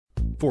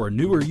For a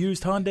new or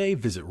used Hyundai,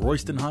 visit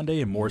Royston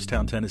Hyundai in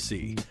Morristown,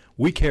 Tennessee.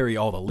 We carry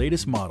all the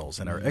latest models,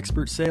 and our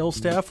expert sales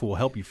staff will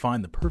help you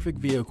find the perfect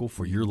vehicle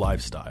for your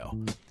lifestyle.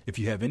 If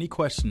you have any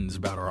questions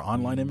about our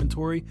online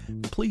inventory,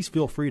 please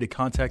feel free to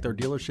contact our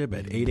dealership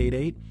at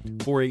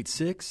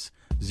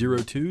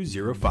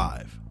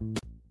 888-486-0205.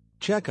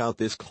 Check out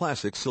this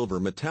classic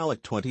silver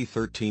metallic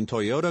 2013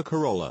 Toyota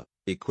Corolla,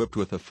 equipped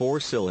with a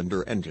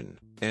 4-cylinder engine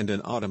and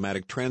an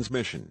automatic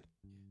transmission.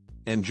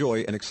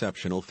 Enjoy an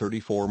exceptional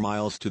 34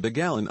 miles to the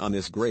gallon on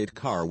this great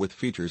car with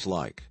features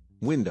like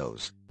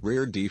windows,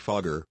 rear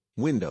defogger,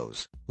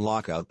 windows,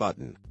 lockout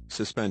button,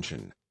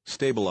 suspension,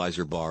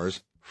 stabilizer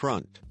bars,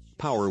 front,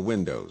 power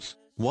windows,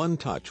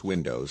 one-touch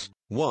windows,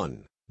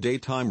 1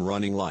 daytime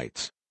running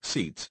lights,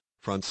 seats,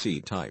 front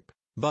seat type,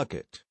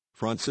 bucket,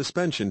 front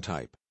suspension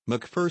type,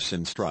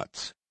 McPherson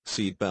struts,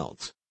 seat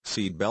belts,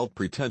 seat belt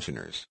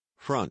pretensioners,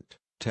 front,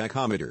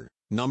 tachometer,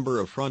 number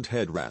of front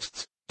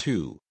headrests,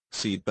 2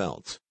 seat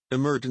belts,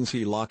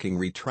 emergency locking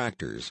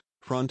retractors,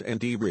 front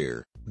and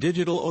rear,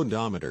 digital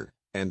odometer,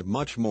 and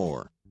much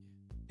more.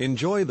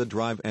 Enjoy the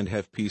drive and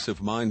have peace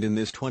of mind in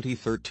this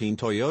 2013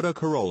 Toyota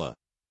Corolla.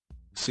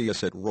 See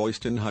us at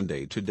Royston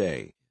Hyundai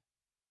today.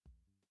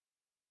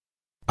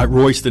 At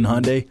Royston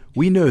Hyundai,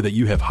 we know that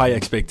you have high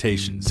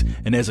expectations,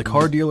 and as a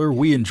car dealer,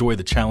 we enjoy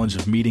the challenge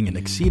of meeting and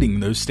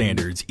exceeding those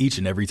standards each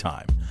and every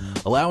time.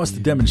 Allow us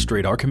to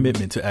demonstrate our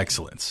commitment to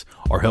excellence.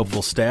 Our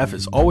helpful staff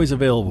is always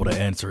available to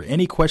answer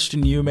any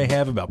question you may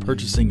have about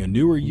purchasing a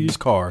new or used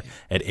car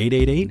at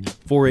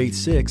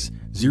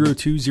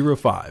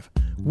 888-486-0205.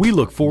 We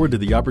look forward to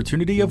the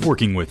opportunity of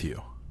working with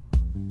you.